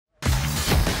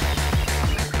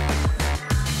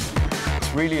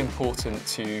It's really important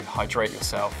to hydrate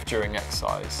yourself during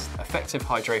exercise. Effective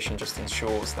hydration just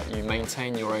ensures that you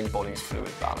maintain your own body's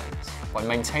fluid balance. By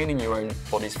maintaining your own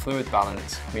body's fluid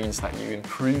balance means that you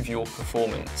improve your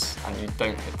performance and you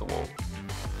don't hit the wall.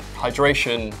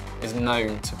 Hydration is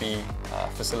known to be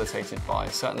facilitated by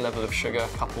a certain level of sugar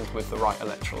coupled with the right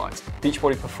electrolytes.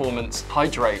 Beachbody Performance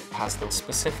HYDRATE has the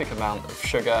specific amount of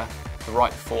sugar, the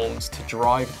right forms to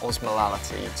drive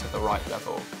osmolality to the right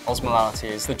level. Osmolality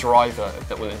is the driver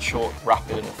that will ensure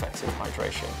rapid and effective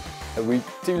hydration. We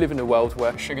do live in a world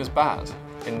where sugar's bad.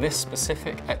 In this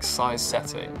specific exercise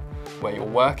setting, where you're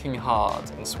working hard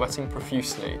and sweating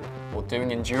profusely, or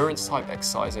doing endurance type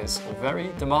exercises or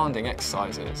very demanding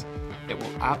exercises, it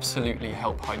will absolutely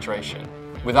help hydration.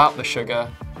 Without the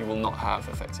sugar, you will not have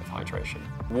effective hydration.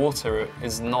 Water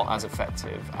is not as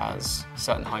effective as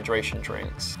certain hydration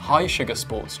drinks. High sugar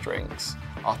sports drinks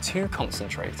are too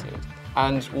concentrated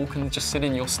and all can just sit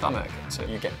in your stomach. So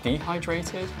you get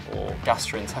dehydrated or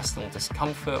gastrointestinal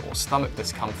discomfort or stomach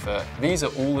discomfort. These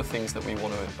are all the things that we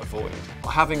want to avoid.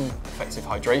 Having effective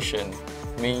hydration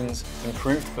means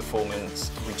improved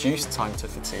performance, reduced time to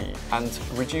fatigue, and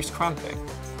reduced cramping.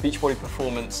 Beachbody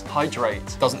Performance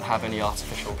HYDRATE doesn't have any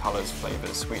artificial colours,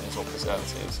 flavours, sweeteners or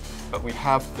preservatives, but we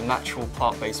have the natural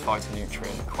plant-based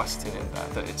phytonutrient quercetin in there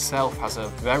that itself has a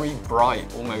very bright,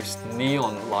 almost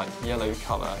neon-like yellow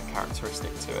colour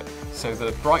characteristic to it. So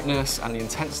the brightness and the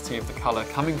intensity of the colour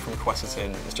coming from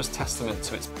quercetin is just testament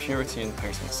to its purity and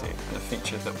potency, and a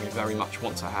feature that we very much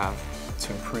want to have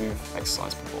to improve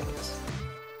exercise performance.